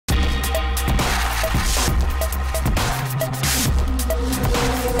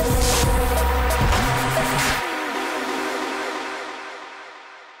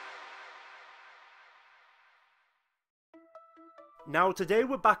Now today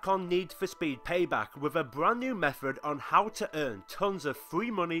we're back on Need for Speed Payback with a brand new method on how to earn tons of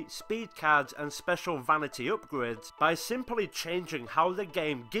free money, speed cards and special vanity upgrades by simply changing how the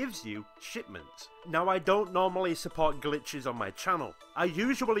game gives you shipments. Now I don't normally support glitches on my channel. I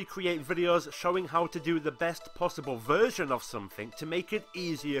usually create videos showing how to do the best possible version of something to make it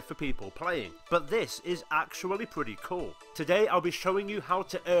easier for people playing, but this is actually pretty cool. Today I'll be showing you how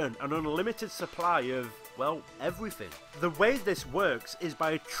to earn an unlimited supply of, well, everything. The way this works is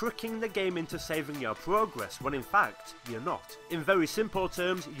by tricking the game into saving your progress when in fact you're not. In very simple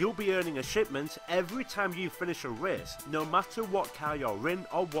terms, you'll be earning a shipment every time you finish a race, no matter what car you're in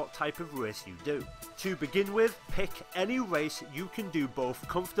or what type of race you do. To begin with, pick any race you can do both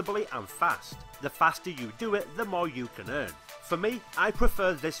comfortably and fast. The faster you do it, the more you can earn. For me, I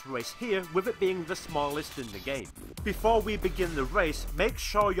prefer this race here, with it being the smallest in the game. Before we begin the race, make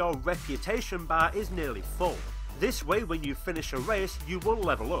sure your reputation bar is nearly full. This way when you finish a race, you will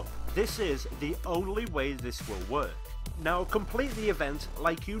level up. This is the only way this will work. Now complete the event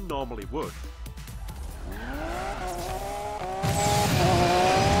like you normally would.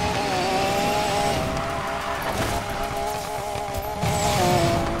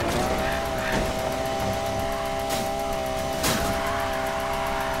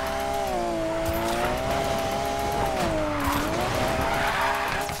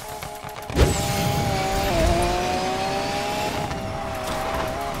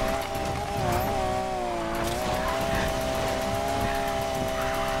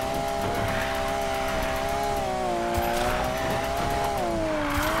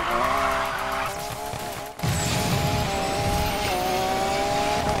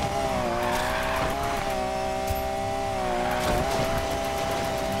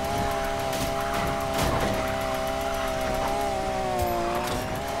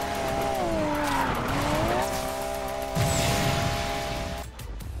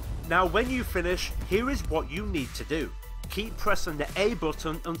 Now when you finish, here is what you need to do. Keep pressing the A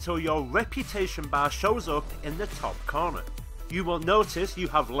button until your reputation bar shows up in the top corner. You will notice you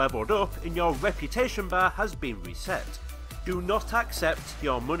have leveled up and your reputation bar has been reset. Do not accept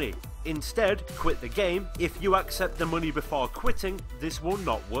your money. Instead, quit the game. If you accept the money before quitting, this will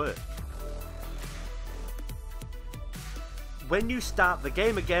not work. When you start the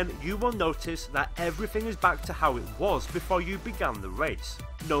game again, you will notice that everything is back to how it was before you began the race.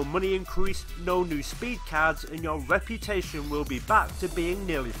 No money increase, no new speed cards, and your reputation will be back to being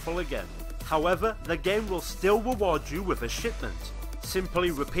nearly full again. However, the game will still reward you with a shipment.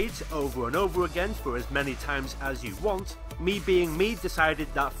 Simply repeat over and over again for as many times as you want. Me being me decided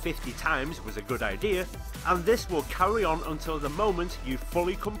that 50 times was a good idea, and this will carry on until the moment you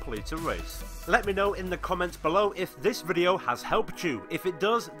fully complete a race. Let me know in the comments below if this video has helped you. If it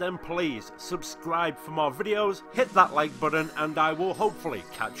does, then please subscribe for more videos, hit that like button, and I will hopefully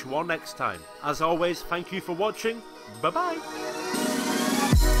catch you all next time. As always, thank you for watching, bye bye!